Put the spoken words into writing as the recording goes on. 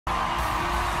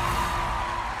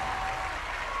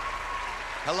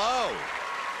Hello.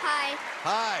 Hi.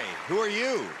 Hi. Who are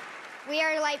you? We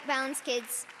are light balance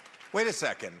kids. Wait a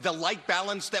second. The light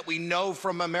balance that we know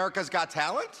from America's Got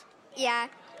Talent? Yeah.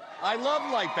 I love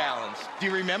Light Balance. Do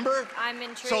you remember? I'm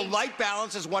intrigued. So Light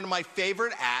Balance is one of my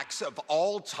favorite acts of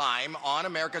all time on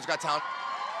America's Got Talent.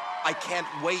 I can't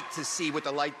wait to see what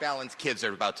the Light Balance kids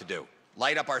are about to do.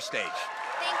 Light up our stage.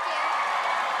 Thank you.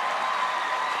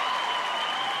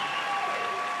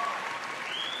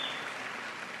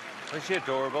 Isn't she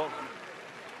adorable?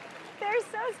 They're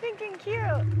so stinking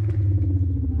cute.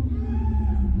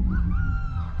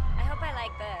 I hope I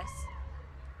like this.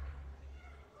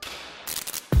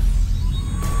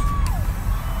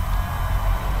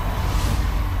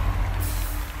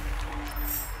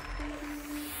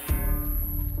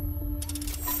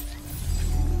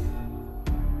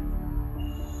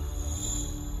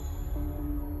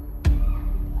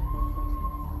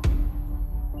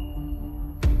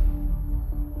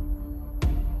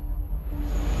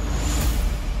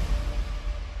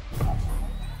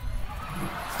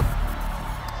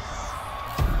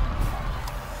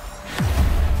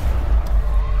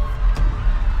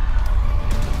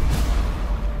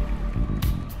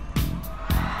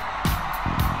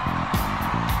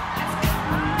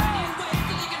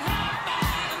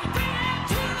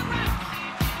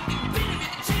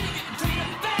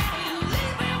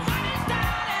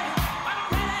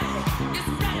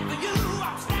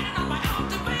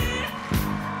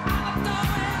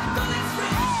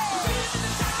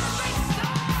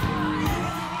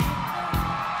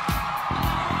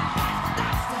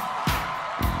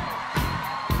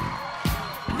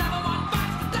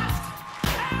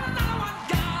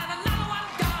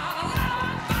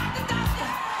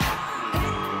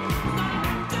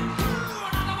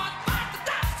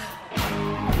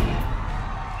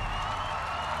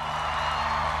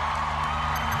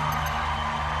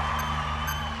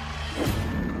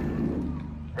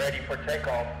 Ready for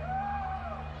takeoff.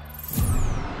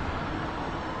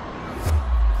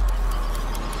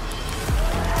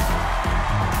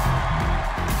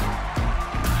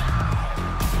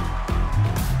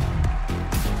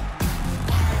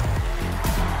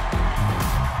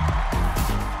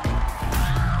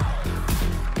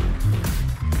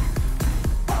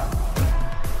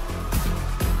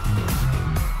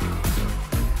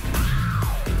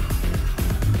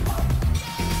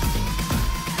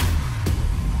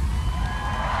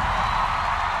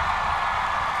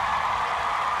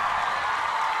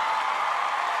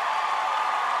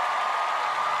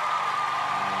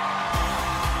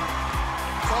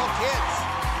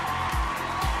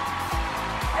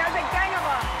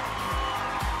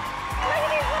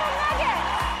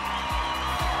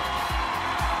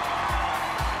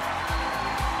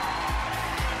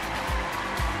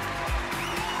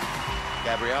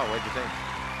 Gabrielle, what'd you think?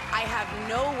 I have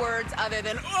no words other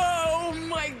than, oh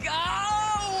my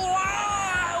God,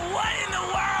 wow, what in the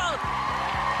world?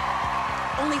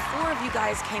 Only 4 of you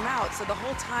guys came out, so the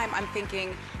whole time I'm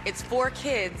thinking it's 4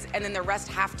 kids and then the rest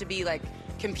have to be like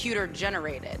computer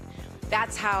generated.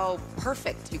 That's how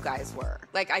perfect you guys were.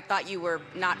 Like, I thought you were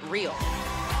not real.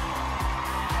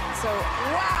 So,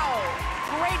 wow,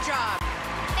 great job.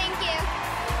 Thank you.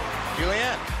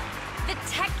 Julianne. The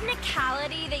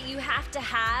technicality that you have to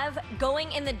have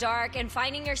going in the dark and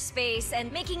finding your space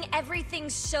and making everything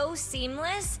so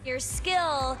seamless, your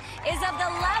skill is of the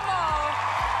level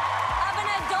of an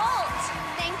adult.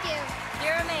 Thank you.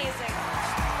 You're amazing.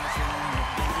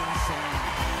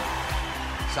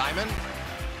 Simon?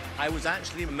 I was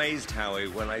actually amazed, Howie,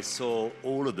 when I saw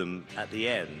all of them at the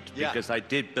end, because I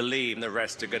did believe the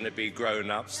rest are going to be grown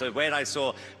up. So when I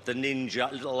saw the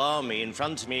ninja little army in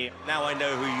front of me, now I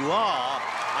know who you are,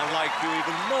 I like you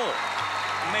even more.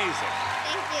 Amazing.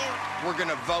 Thank you. We're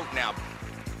gonna vote now.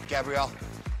 Gabrielle?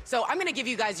 So I'm gonna give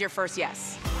you guys your first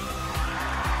yes.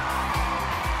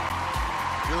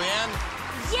 Julianne?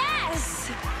 Yes!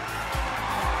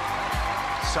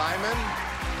 Simon?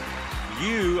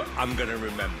 You, I'm going to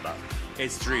remember.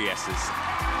 It's 3 yeses.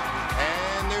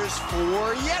 And there's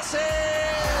 4 yeses!